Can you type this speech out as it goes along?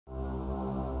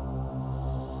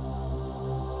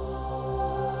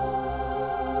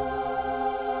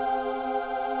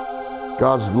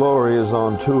God's glory is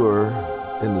on tour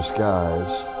in the skies.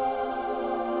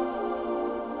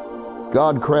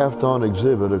 God craft on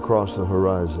exhibit across the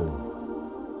horizon.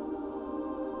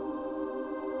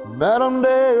 Madam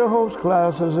Day hosts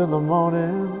classes in the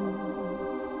morning.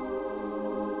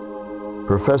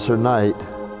 Professor Knight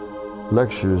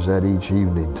lectures at each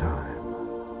evening time.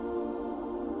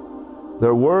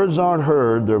 Their words aren't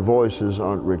heard, their voices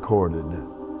aren't recorded,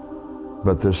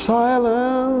 but their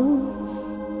silence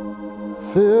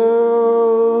fills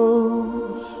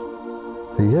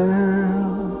the air.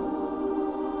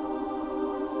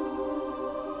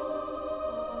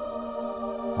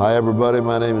 Hi everybody,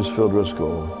 my name is Phil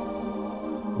Driscoll.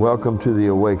 Welcome to The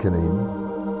Awakening.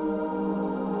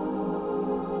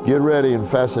 Get ready and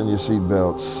fasten your seat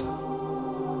belts,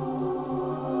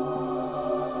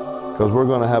 because we're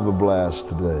going to have a blast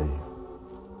today.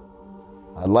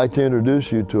 I'd like to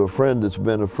introduce you to a friend that's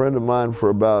been a friend of mine for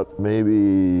about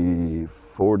maybe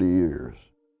 40 years.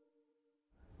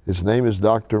 His name is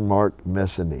Dr.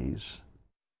 MarkMessinese.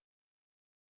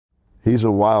 He's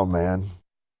a wild man.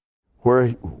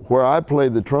 Where I play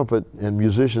the trumpet and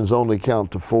musicians only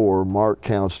count to 4, Mark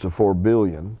counts to 4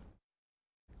 billion,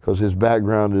 because his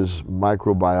background is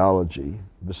microbiology,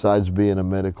 besides being a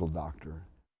medical doctor.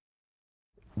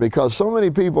 Because so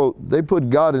many people, they put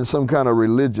God in some kind of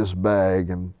religious bag,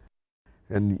 and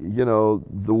you know,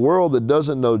 the world that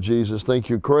doesn't know Jesus think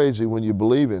you're crazy when you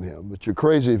believe in him, but you're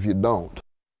crazy if you don't.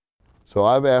 So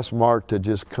I've asked Mark to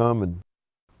just come, and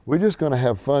we're just going to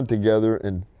have fun together.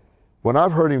 And when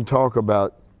I've heard him talk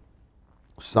about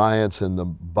science and the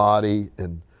body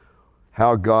and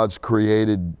how God's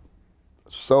created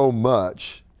so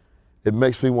much, it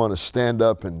makes me want to stand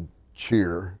up and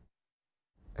cheer.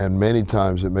 And many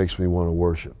times it makes me want to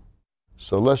worship.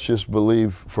 So let's just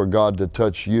believe for God to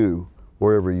touch you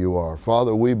wherever you are.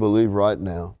 Father, we believe right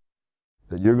now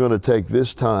that you're going to take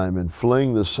this time and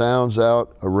fling the sounds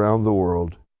out around the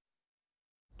world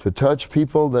to touch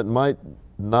people that might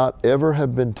not ever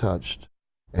have been touched,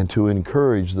 and to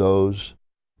encourage those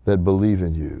that believe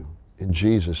in you. In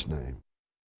Jesus' name.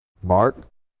 Mark,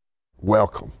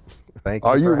 welcome. Thank you.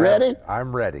 Are you ready?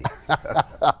 I'm ready.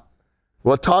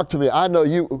 Well, talk to me. I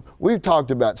know we've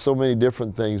talked about so many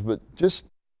different things, but just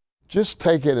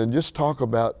take it and just talk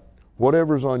about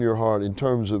whatever's on your heart in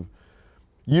terms of,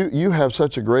 you have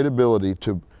such a great ability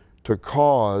to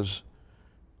cause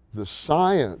the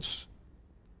science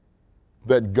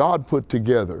that God put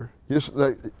together. It's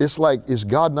like, is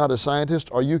God not a scientist?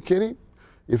 Are you kidding?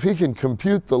 If he can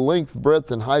compute the length,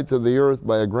 breadth, and height of the earth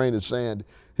by a grain of sand,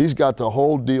 he's got the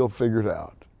whole deal figured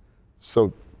out.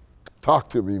 So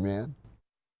talk to me, man.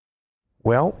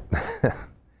 Well,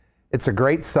 it's a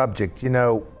great subject. You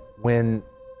know, when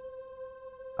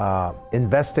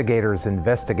investigators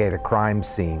investigate a crime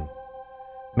scene,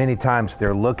 many times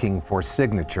they're looking for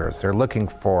signatures. They're looking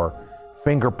for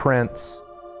fingerprints.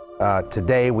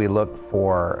 Today we look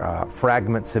for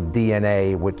fragments of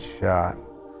DNA, which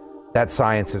that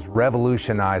science has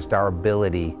revolutionized our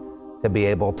ability to be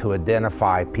able to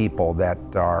identify people that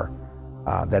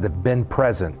have been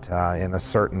present in a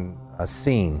certain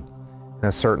scene, in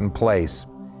a certain place.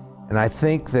 And I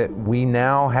think that we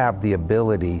now have the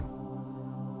ability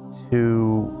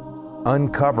to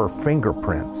uncover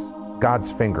fingerprints,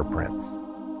 God's fingerprints,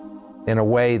 in a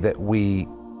way that we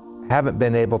haven't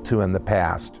been able to in the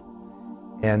past.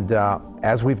 And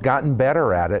as we've gotten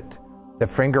better at it, the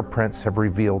fingerprints have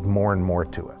revealed more and more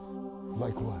to us.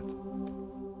 Like what?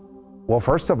 Well,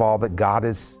 first of all, that God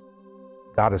is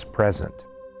present.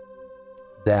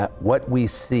 That what we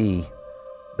see,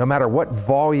 no matter what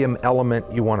volume element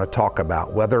you want to talk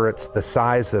about, whether it's the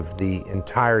size of the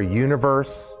entire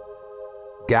universe,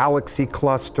 galaxy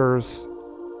clusters,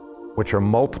 which are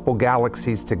multiple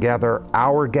galaxies together,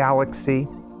 our galaxy,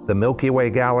 the Milky Way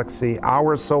galaxy,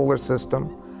 our solar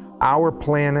system, our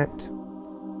planet,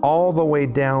 all the way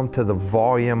down to the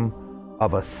volume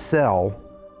of a cell,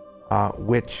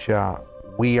 which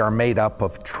we are made up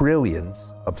of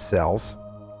trillions of cells.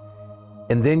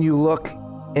 And then you look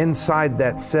inside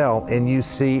that cell and you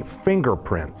see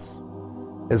fingerprints,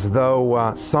 as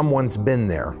though someone's been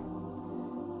there.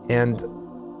 And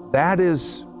that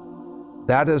is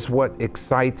what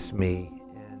excites me,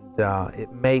 and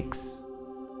it makes,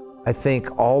 I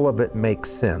think all of it makes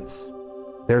sense.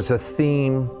 There's a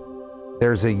theme,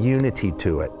 there's a unity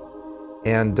to it.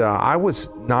 And I was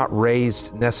not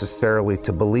raised necessarily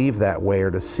to believe that way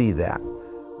or to see that.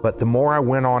 But the more I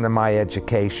went on in my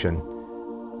education,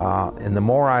 and the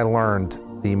more I learned,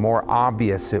 the more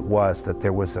obvious it was that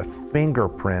there was a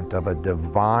fingerprint of a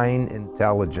divine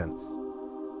intelligence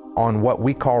on what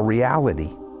we call reality.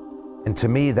 And to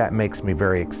me, that makes me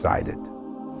very excited.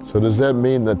 So does that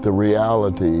mean that the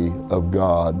reality of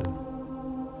God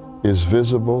is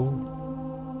visible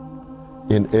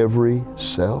in every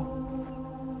cell?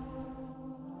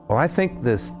 Well, I think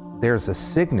there's a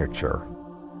signature,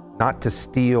 not to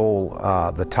steal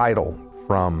the title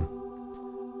from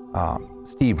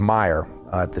Steve Meyer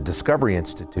at the Discovery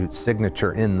Institute,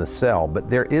 signature in the cell, but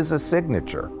there is a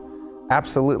signature,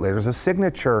 absolutely. There's a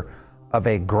signature of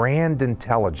a grand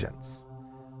intelligence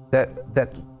that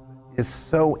is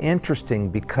so interesting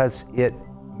because it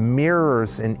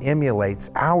mirrors and emulates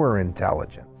our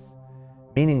intelligence,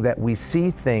 meaning that we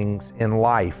see things in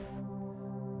life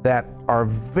that are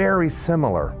very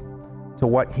similar to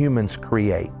what humans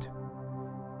create.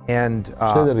 And say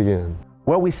that again.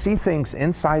 Well, we see things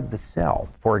inside the cell,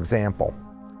 for example.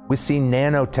 We see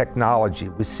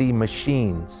nanotechnology, we see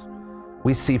machines,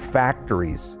 we see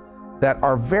factories that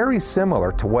are very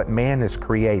similar to what man has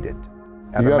created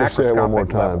at You a got to say it one more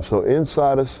macroscopic time. level. So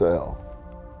inside a cell,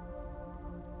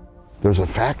 there's a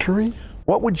factory?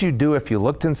 What would you do if you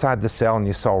looked inside the cell and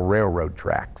you saw railroad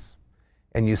tracks,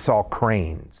 and you saw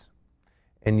cranes,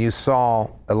 and you saw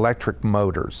electric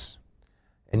motors,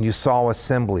 and you saw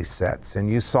assembly sets, and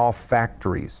you saw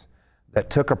factories that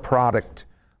took a product,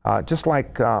 just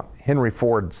like Henry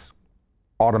Ford's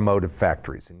automotive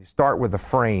factories. And you start with a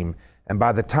frame, and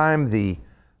by the time the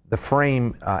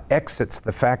frame exits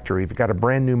the factory, you've got a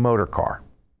brand new motor car.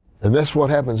 And that's what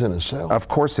happens in a cell? Of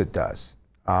course it does.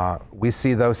 We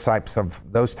see those types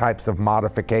of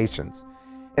modifications.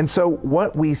 And so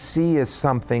what we see is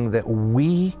something that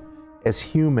we as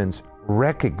humans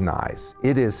recognize.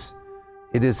 It is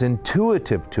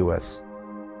intuitive to us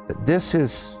that this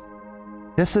is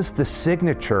the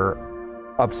signature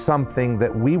of something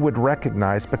that we would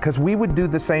recognize because we would do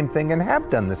the same thing and have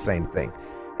done the same thing.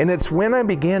 And it's when I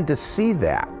began to see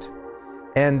that.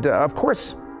 And of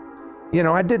course, you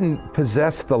know, I didn't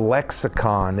possess the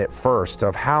lexicon at first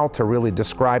of how to really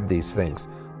describe these things.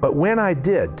 But when I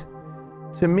did,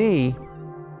 to me,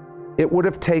 it would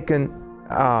have taken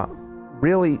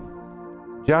really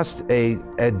just a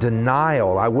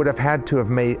denial. I would have had to have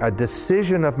made a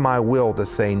decision of my will to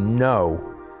say, no,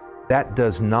 that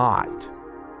does not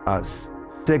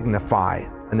signify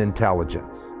an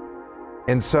intelligence.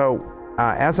 And so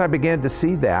as I began to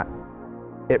see that,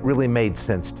 it really made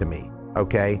sense to me,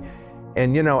 okay?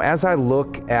 And you know, as I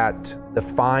look at the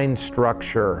fine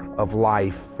structure of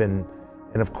life, and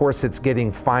of course it's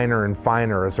getting finer and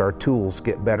finer as our tools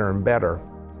get better and better,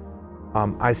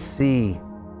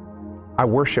 I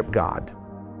worship God.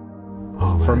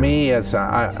 Oh, for me, as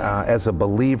a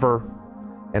believer,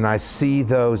 and I see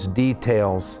those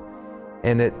details,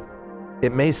 and it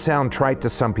may sound trite to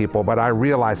some people, but I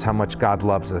realize how much God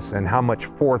loves us and how much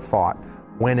forethought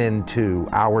went into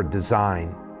our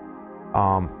design.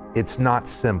 It's not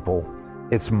simple,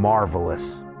 it's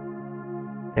marvelous.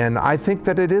 And I think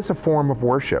that it is a form of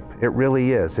worship. It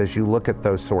really is, as you look at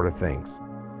those sort of things.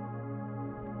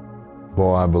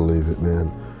 Boy, I believe it,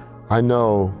 man. I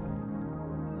know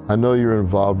you're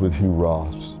involved with Hugh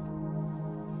Ross.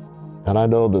 And I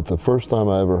know that the first time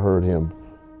I ever heard him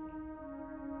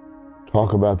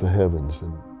talk about the heavens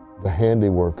and the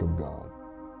handiwork of God,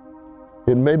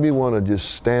 it made me want to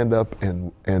just stand up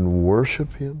and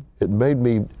worship Him. It made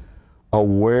me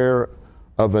aware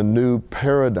of a new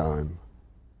paradigm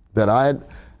that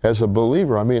as a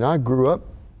believer, I mean, I grew up,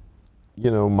 you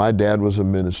know, my dad was a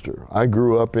minister. I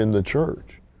grew up in the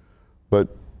church. But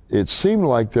it seemed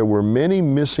like there were many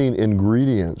missing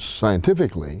ingredients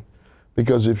scientifically,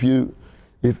 because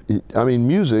I mean,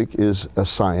 music is a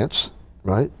science,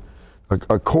 right?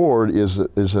 A chord is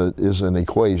an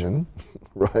equation,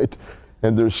 right?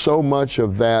 And there's so much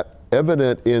of that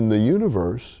evident in the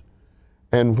universe.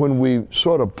 And when we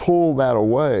sort of pull that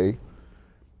away,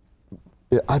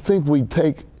 I think we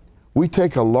take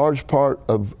a large part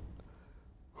of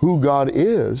who God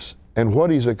is and what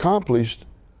He's accomplished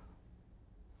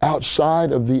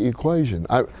outside of the equation.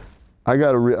 I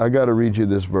got to read you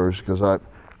this verse, because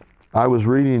I was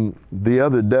reading the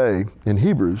other day in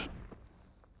Hebrews,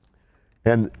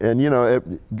 and you know,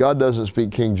 God doesn't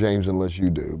speak King James unless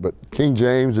you do, but King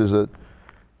James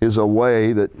is a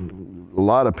way that a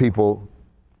lot of people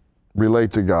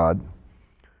relate to God.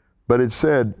 But it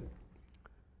said,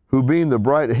 who being the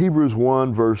bright, Hebrews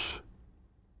 1 verse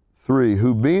 3,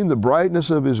 who being the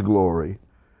brightness of His glory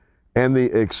and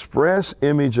the express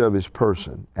image of His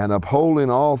person, and upholding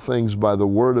all things by the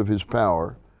word of His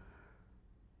power,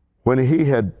 when He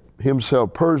had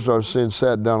Himself purged our sins,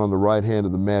 sat down on the right hand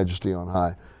of the Majesty on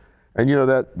high. And you know,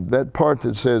 that part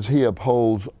that says He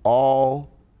upholds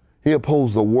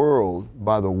the world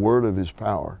by the word of His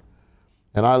power.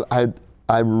 And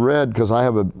I read, because I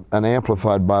have an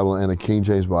Amplified Bible and a King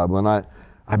James Bible, and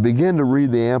I began to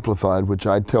read the Amplified, which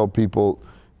I tell people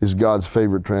is God's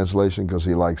favorite translation because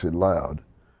he likes it loud.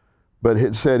 But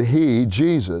it said, he,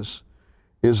 Jesus,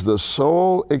 is the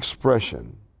sole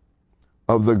expression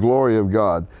of the glory of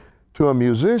God. To a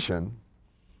musician,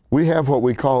 we have what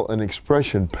we call an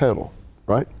expression pedal,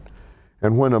 right?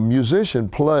 And when a musician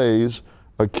plays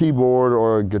a keyboard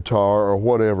or a guitar or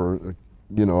whatever,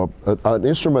 you know, an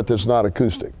instrument that's not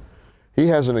acoustic, he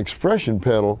has an expression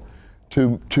pedal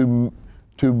to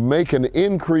make an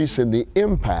increase in the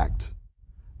impact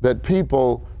that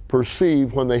people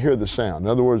perceive when they hear the sound. In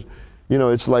other words, you know,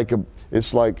 it's like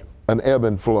an ebb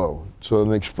and flow. So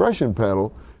an expression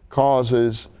pedal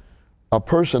causes a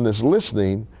person that's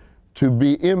listening to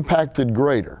be impacted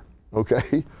greater,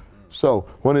 okay? So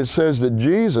when it says that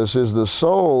Jesus is the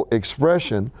sole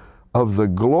expression of the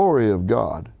glory of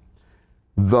God,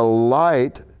 the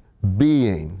light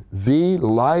being,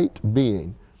 and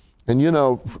you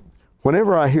know,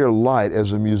 whenever I hear light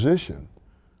as a musician,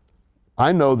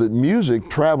 I know that music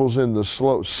travels in the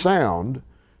sound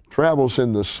travels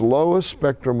in the slowest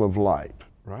spectrum of light,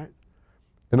 right?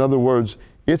 In other words,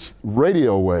 it's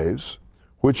radio waves,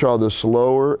 which are the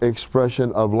slower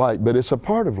expression of light, but it's a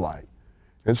part of light.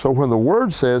 And so when the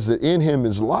Word says that in Him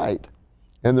is light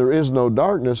and there is no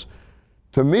darkness,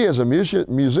 to me as a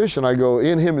musician, I go,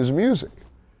 in Him is music.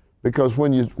 Because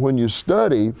when you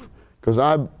study, because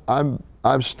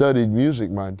I've studied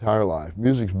music my entire life.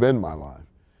 Music's been my life.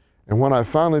 And when I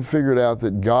finally figured out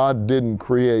that God didn't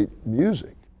create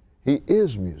music, He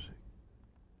is music.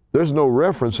 There's no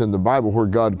reference in the Bible where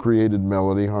God created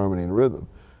melody, harmony, and rhythm.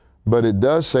 But it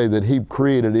does say that He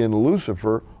created in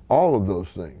Lucifer all of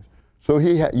those things. So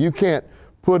you can't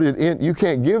put it in, you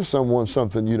can't give someone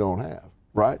something you don't have,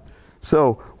 right?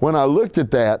 So when I looked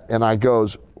at that and I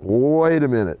goes, wait a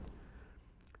minute,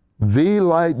 the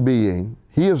light being,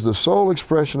 He is the sole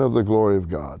expression of the glory of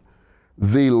God.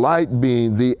 The light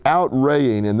being, the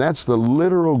outraying, and that's the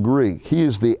literal Greek. He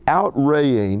is the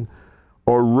outraying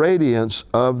or radiance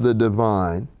of the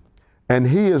divine, and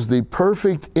He is the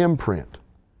perfect imprint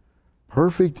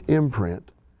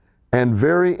and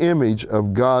very image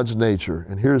of God's nature.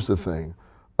 And here's the thing,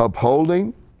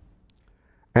 upholding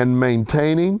and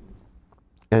maintaining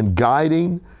and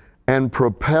guiding and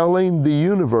propelling the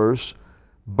universe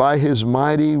by His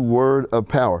mighty word of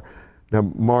power.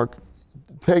 Now, Mark,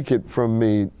 take it from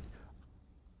me,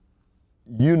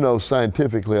 you know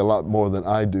scientifically a lot more than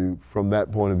I do from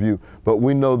that point of view, but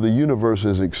we know the universe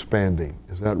is expanding.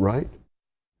 Is that right?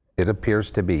 It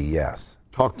appears to be, yes.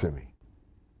 Talk to me.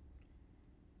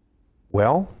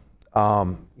 Well,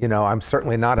 you know, I'm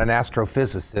certainly not an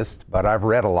astrophysicist, but I've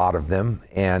read a lot of them,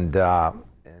 and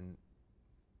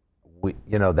we,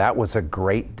 you know, that was a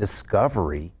great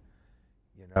discovery,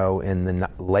 you know, in the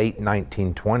late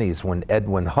 1920s when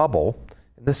Edwin Hubble,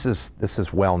 this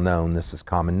is well known, this is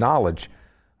common knowledge,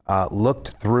 looked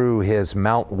through his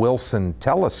Mount Wilson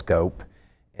telescope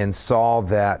and saw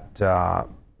that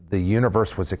the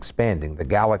universe was expanding. The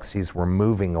galaxies were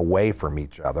moving away from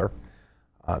each other.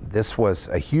 This was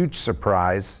a huge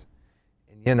surprise.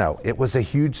 You know, it was a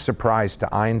huge surprise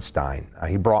to Einstein.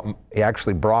 He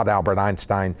actually brought Albert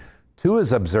Einstein to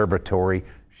his observatory,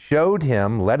 showed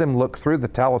him, let him look through the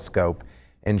telescope,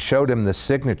 and showed him the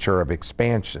signature of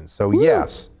expansion. So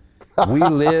yes, we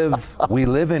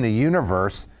live in a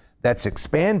universe that's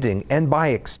expanding, and by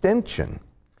extension,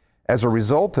 as a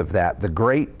result of that, the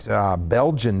great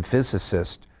Belgian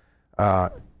physicist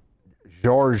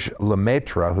Georges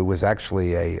Lemaitre, who was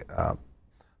actually I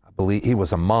believe he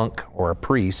was a monk or a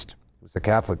priest, he was a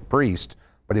Catholic priest,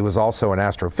 but he was also an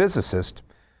astrophysicist,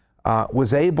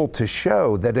 was able to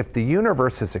show that if the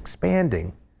universe is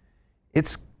expanding,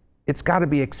 it's got to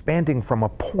be expanding from a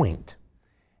point.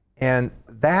 And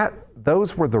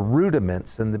those were the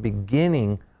rudiments in the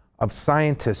beginning of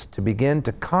scientists to begin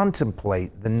to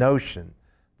contemplate the notion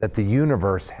that the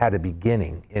universe had a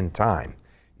beginning in time.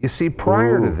 You see,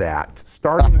 prior to that,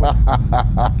 starting with...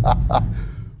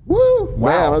 Woo! Wow.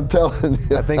 Man, I'm telling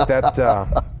you. I think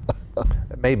that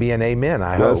may be an amen,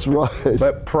 I hope. That's right.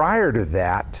 But prior to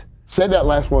that... Say that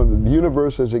last one, the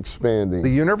universe is expanding. The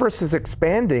universe is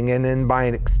expanding, and then by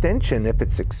an extension, if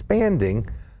it's expanding,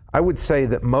 I would say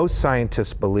that most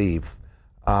scientists believe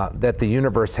that the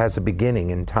universe has a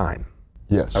beginning in time.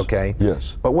 Yes. Okay?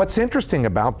 Yes. But what's interesting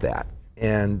about that,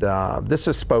 and this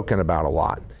is spoken about a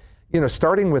lot, you know,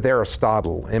 starting with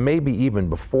Aristotle, and maybe even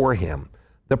before him,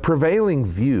 the prevailing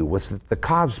view was that the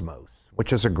cosmos,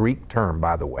 which is a Greek term,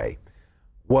 by the way,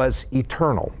 was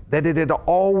eternal, that it had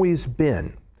always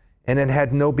been, and it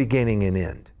had no beginning and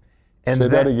end. And say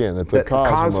that again, that the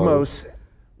cosmos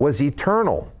was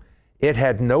eternal. It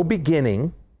had no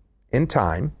beginning in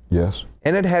time. Yes.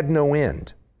 And it had no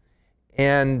end.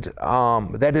 And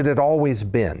that it had always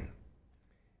been.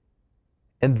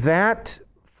 And that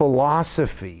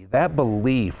philosophy, that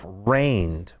belief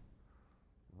reigned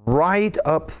right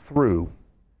up through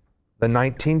the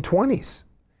 1920s.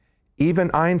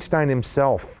 Even Einstein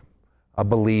himself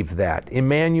believed that.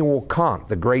 Immanuel Kant,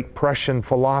 the great Prussian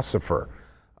philosopher,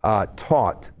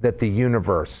 taught that the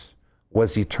universe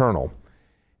was eternal.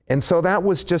 And so that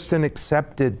was just an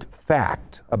accepted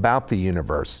fact about the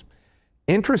universe.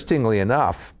 Interestingly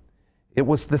enough, it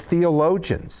was the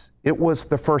theologians, it was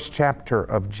the first chapter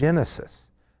of Genesis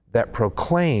that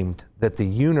proclaimed that the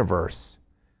universe,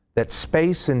 that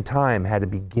space and time had a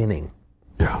beginning,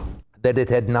 that it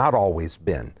had not always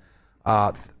been.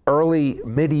 Early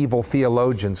medieval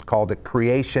theologians called it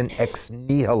creation ex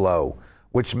nihilo,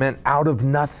 which meant out of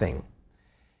nothing.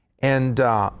 And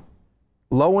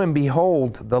lo and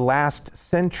behold, the last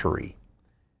century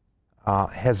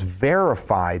has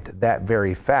verified that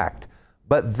very fact.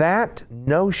 But that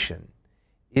notion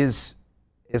is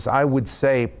I would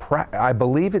say, I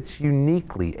believe it's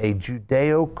uniquely a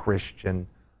Judeo-Christian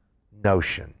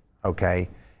notion, okay?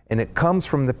 And it comes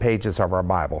from the pages of our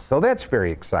Bible. So that's very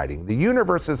exciting. The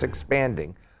universe is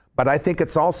expanding, but I think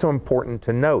it's also important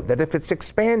to note that if it's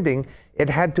expanding, it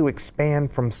had to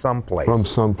expand from someplace. From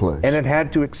someplace. And it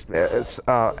had to,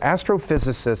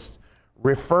 astrophysicists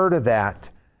refer to that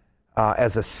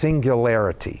as a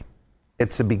singularity.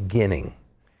 It's a beginning.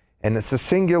 And it's a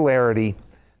singularity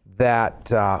that,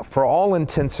 for all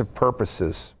intents and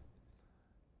purposes,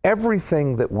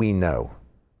 everything that we know,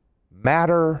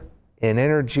 matter and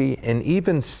energy and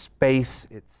even space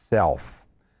itself,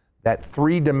 that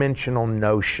three-dimensional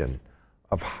notion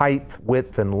of height,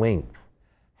 width, and length,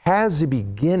 has a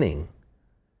beginning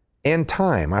and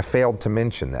time. I failed to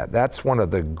mention that. That's one of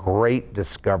the great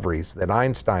discoveries that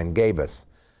Einstein gave us,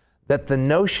 that the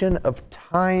notion of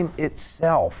time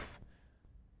itself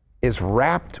is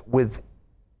wrapped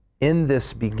within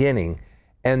this beginning.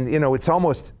 And you know, it's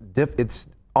almost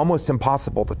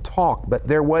impossible to talk, but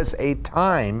there was a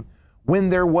time when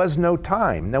there was no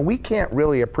time. Now we can't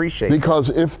really appreciate because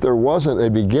if there wasn't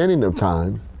a beginning of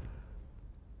time,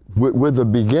 with the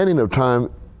beginning of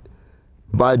time,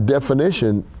 by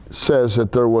definition, says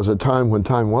that there was a time when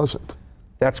time wasn't.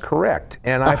 That's correct.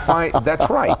 And I find that's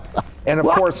right. And of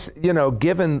course, you know,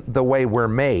 given the way we're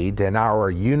made and our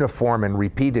uniform and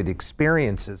repeated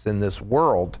experiences in this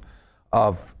world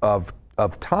of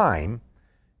time,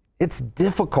 it's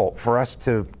difficult for us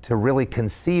to really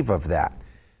conceive of that.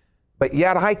 But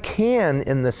yet I can,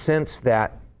 in the sense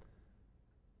that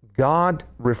God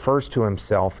refers to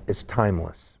himself as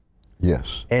timeless.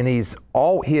 Yes. And he's the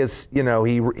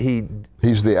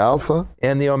Alpha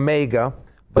and the Omega.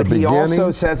 But he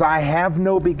also says, I have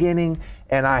no beginning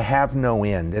and I have no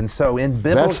end. And so in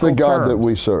biblical terms, that's the God that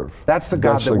we serve. That's the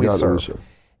God that we serve.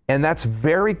 And that's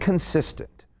very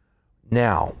consistent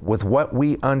now with what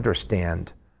we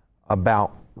understand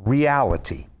about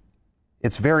reality.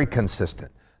 It's very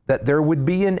consistent that there would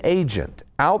be an agent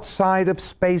outside of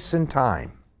space and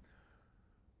time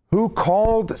who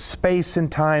called space and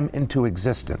time into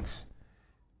existence.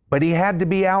 But he had to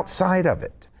be outside of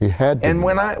it. He had to. And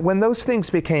when those things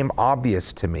became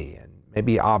obvious to me, and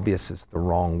maybe obvious is the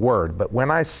wrong word, but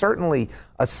when I certainly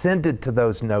ascended to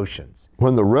those notions.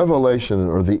 When the revelation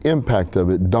or the impact of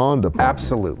it dawned upon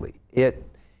absolutely. me.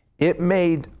 It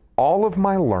made all of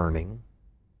my learning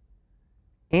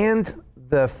and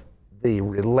the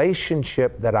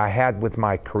relationship that I had with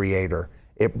my Creator,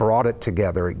 it brought it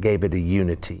together. It gave it a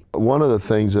unity. One of the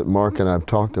things that Mark and I have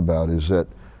talked about is that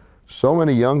so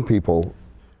many young people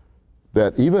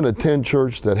that even attend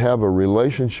church that have a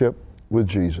relationship with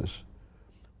Jesus,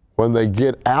 when they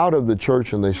get out of the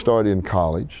church and they start in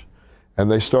college and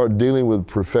they start dealing with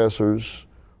professors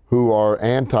who are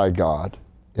anti-God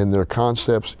in their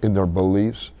concepts, in their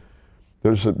beliefs,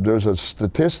 there's a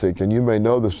statistic, and you may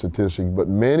know the statistic, but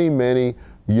many, many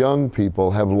young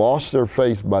people have lost their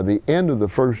faith by the end of the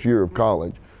first year of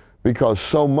college because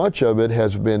so much of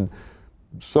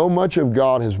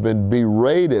God has been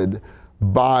berated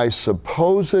by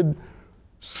supposed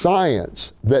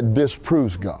science that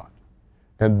disproves God.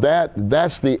 And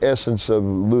that's the essence of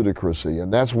ludicrousy.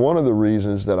 And that's one of the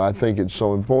reasons that I think it's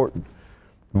so important,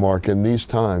 Mark, in these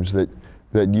times that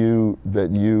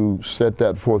you set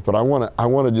that forth. But I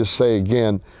want to just say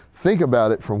again, think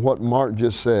about it from what Mark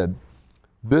just said.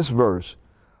 This verse,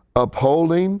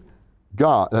 upholding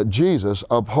God, Jesus,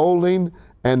 upholding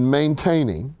and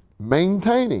maintaining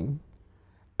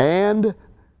and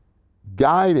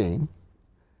guiding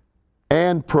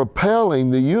and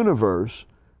propelling the universe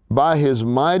by his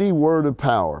mighty word of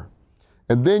power.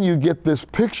 And then you get this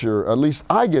picture, at least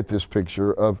I get this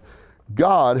picture, of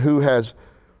God who has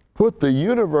put the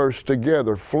universe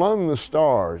together, flung the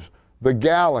stars, the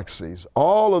galaxies,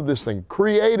 all of this thing,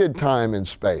 created time and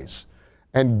space,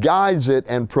 and guides it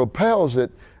and propels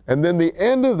it. And then the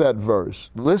end of that verse,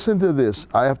 listen to this,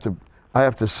 I have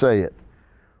to say it.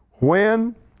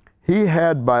 When he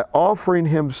had by offering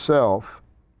himself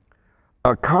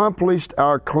accomplished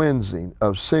our cleansing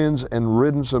of sins and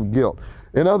riddance of guilt.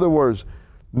 In other words,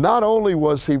 not only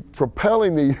was he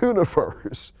propelling the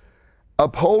universe,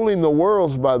 upholding the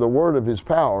worlds by the word of his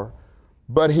power,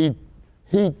 but he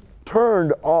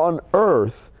turned on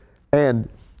earth and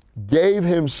gave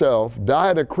himself,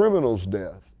 died a criminal's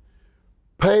death,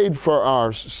 paid for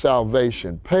our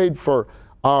salvation, paid for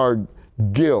our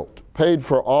guilt, paid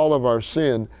for all of our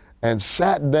sin, and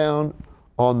sat down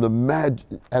on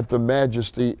at the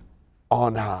majesty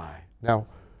on high. Now,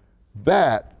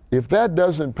 if that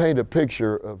doesn't paint a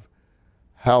picture of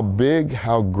how big,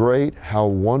 how great, how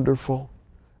wonderful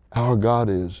our God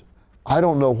is, I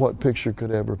don't know what picture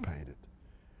could ever paint it.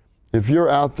 If you're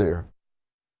out there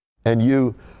and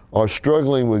you are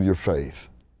struggling with your faith,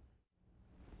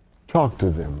 talk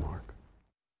to them, Mark.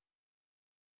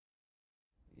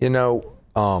 You know,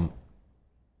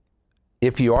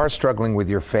 if you are struggling with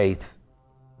your faith,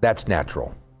 that's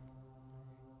natural.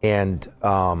 And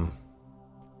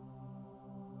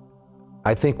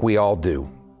I think we all do.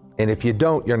 And if you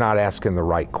don't, you're not asking the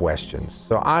right questions.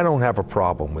 So I don't have a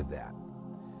problem with that.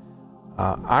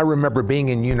 I remember being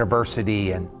in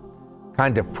university and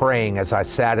kind of praying as I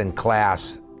sat in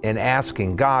class and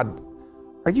asking God,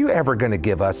 are you ever going to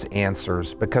give us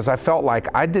answers? Because I felt like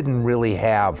I didn't really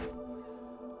have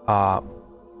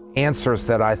answers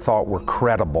that I thought were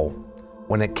credible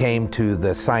when it came to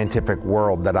the scientific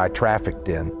world that I trafficked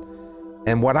in.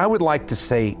 And what I would like to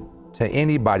say to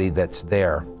anybody that's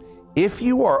there, if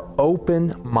you are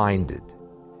open-minded,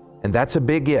 and that's a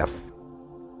big if,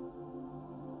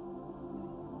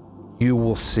 you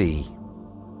will see,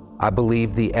 I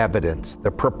believe, the evidence,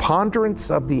 the preponderance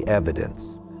of the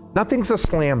evidence. Nothing's a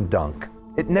slam dunk.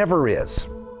 It never is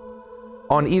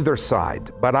on either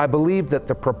side. But I believe that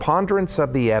the preponderance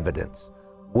of the evidence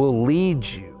will lead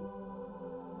you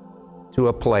to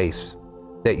a place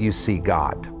that you see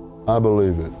God. I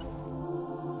believe it.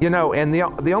 You know, and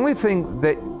the only thing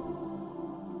that,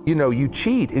 you know, you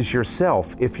cheat is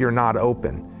yourself if you're not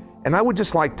open. And I would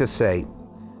just like to say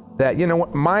that, you know,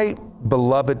 my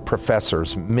beloved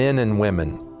professors, men and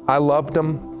women, I loved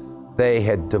them. They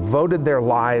had devoted their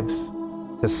lives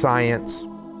to science.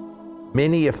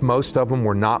 Many, if most of them,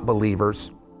 were not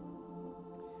believers.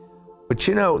 But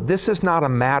you know, this is not a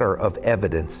matter of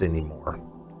evidence anymore.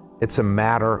 It's a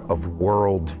matter of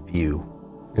worldview.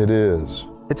 It is.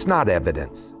 It's not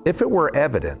evidence. If it were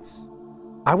evidence,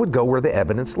 I would go where the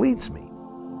evidence leads me.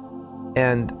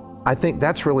 And I think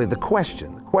that's really the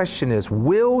question. The question is,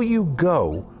 will you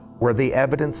go where the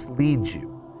evidence leads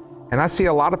you? And I see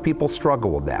a lot of people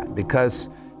struggle with that because,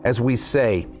 as we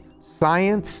say,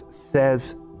 science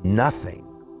says nothing.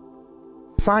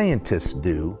 Scientists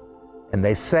do, and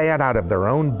they say it out of their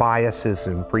own biases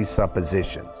and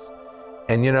presuppositions.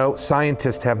 And you know,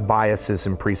 scientists have biases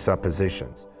and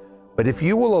presuppositions. But if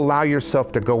you will allow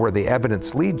yourself to go where the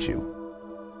evidence leads you,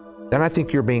 then I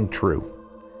think you're being true.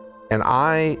 And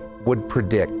I would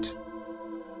predict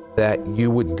that you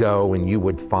would go and you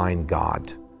would find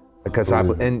God. Because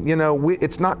and you know,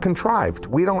 it's not contrived.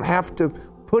 We don't have to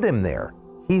put him there.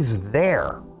 He's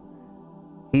there.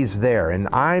 He's there. And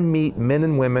I meet men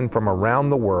and women from around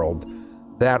the world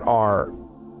that are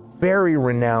very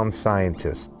renowned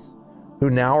scientists who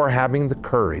now are having the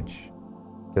courage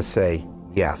to say,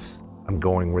 yes, I'm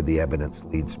going where the evidence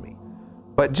leads me.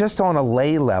 But just on a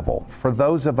lay level, for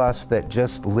those of us that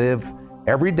just live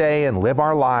every day and live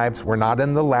our lives, we're not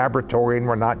in the laboratory and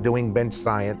we're not doing bench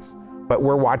science, but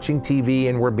we're watching TV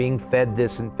and we're being fed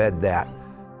this and fed that.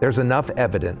 There's enough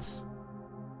evidence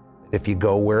that if you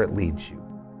go where it leads you,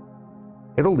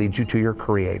 it'll lead you to your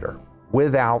Creator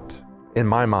without, in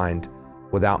my mind,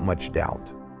 without much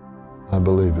doubt. I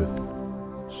believe it.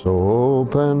 So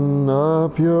open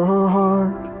up your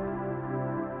heart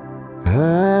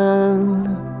and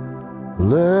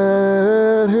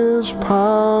let His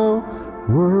power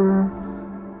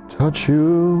touch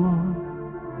you,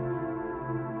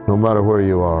 no matter where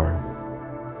you are.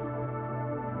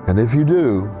 And if you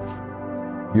do,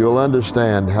 you'll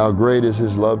understand how great is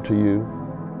His love to you,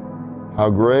 how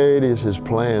great is His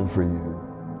plan for you.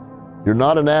 You're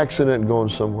not an accident going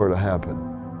somewhere to happen.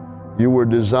 You were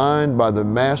designed by the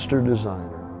master designer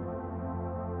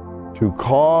to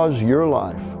cause your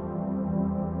life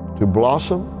to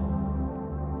blossom,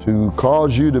 to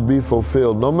cause you to be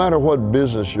fulfilled. No matter what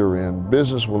business you're in,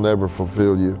 business will never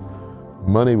fulfill you.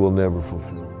 Money will never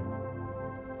fulfill you.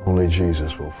 Only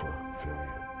Jesus will fulfill you.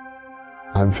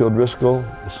 I'm Phil Driscoll.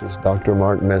 This is Dr.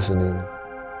 Mark Messinese.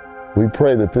 We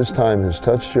pray that this time has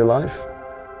touched your life.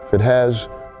 If it has,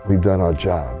 we've done our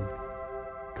job.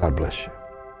 God bless you.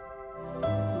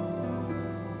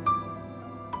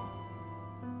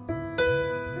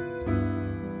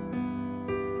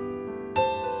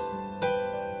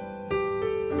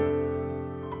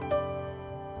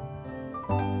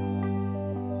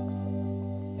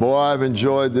 Boy, I've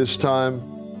enjoyed this time.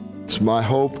 It's my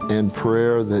hope and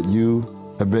prayer that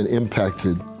you have been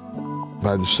impacted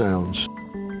by the sounds.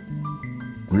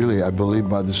 Really, I believe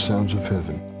by the sounds of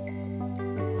heaven.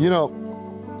 You know,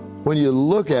 when you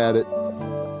look at it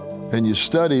and you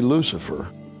study Lucifer,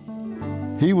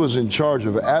 he was in charge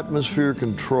of atmosphere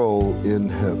control in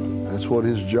heaven. That's what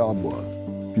his job was.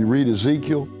 If you read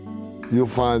Ezekiel, you'll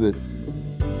find that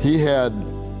he had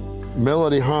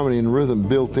melody, harmony, and rhythm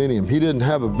built in him. He didn't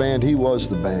have a band, he was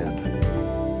the band.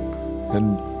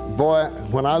 And boy,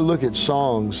 when I look at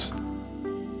songs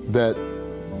that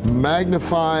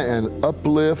magnify and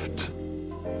uplift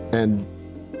and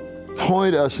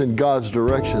point us in God's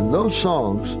direction, those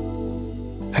songs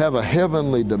have a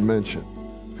heavenly dimension.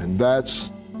 And that's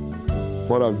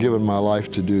what I've given my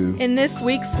life to do. In this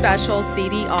week's special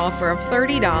CD offer of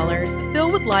 $30,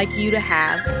 Phil would like you to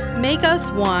have Make Us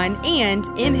One and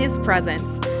In His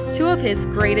Presence, two of his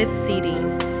greatest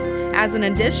CDs. As an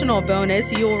additional bonus,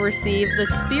 you will receive The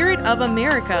Spirit of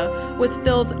America with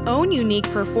Phil's own unique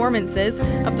performances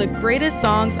of the greatest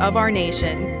songs of our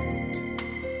nation.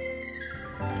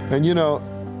 And you know,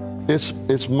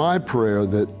 it's my prayer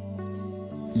that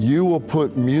you will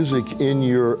put music in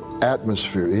your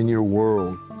atmosphere, in your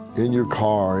world, in your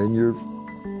car, in your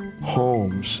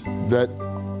homes, that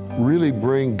really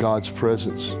bring God's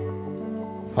presence.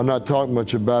 I'm not talking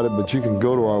much about it, but you can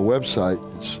go to our website.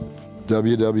 It's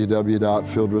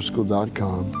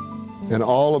www.PHILDRISCOLL.com. And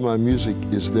all of my music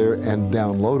is there and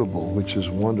downloadable, which is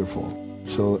wonderful.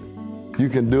 So you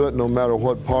can do it no matter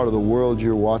what part of the world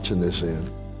you're watching this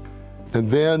in. And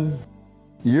then,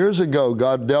 years ago,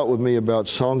 God dealt with me about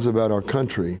songs about our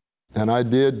country, and I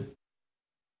did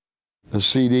a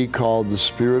CD called The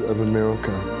Spirit of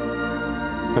America.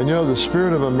 And you know, the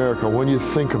Spirit of America, when you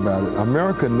think about it,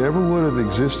 America never would have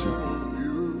existed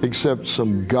except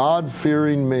some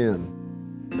God-fearing men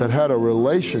that had a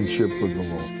relationship with the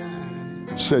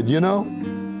Lord. Said, you know,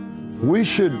 we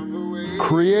should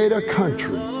create a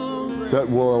country that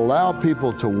will allow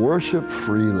people to worship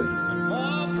freely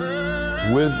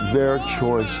with their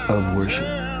choice of worship.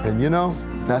 And you know,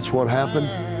 that's what happened.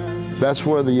 That's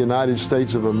where the United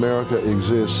States of America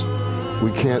exists.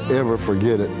 We can't ever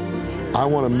forget it. I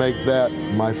want to make that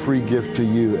my free gift to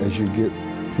you as you get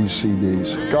these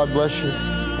CDs. God bless you.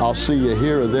 I'll see you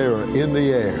here or there or in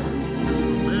the air.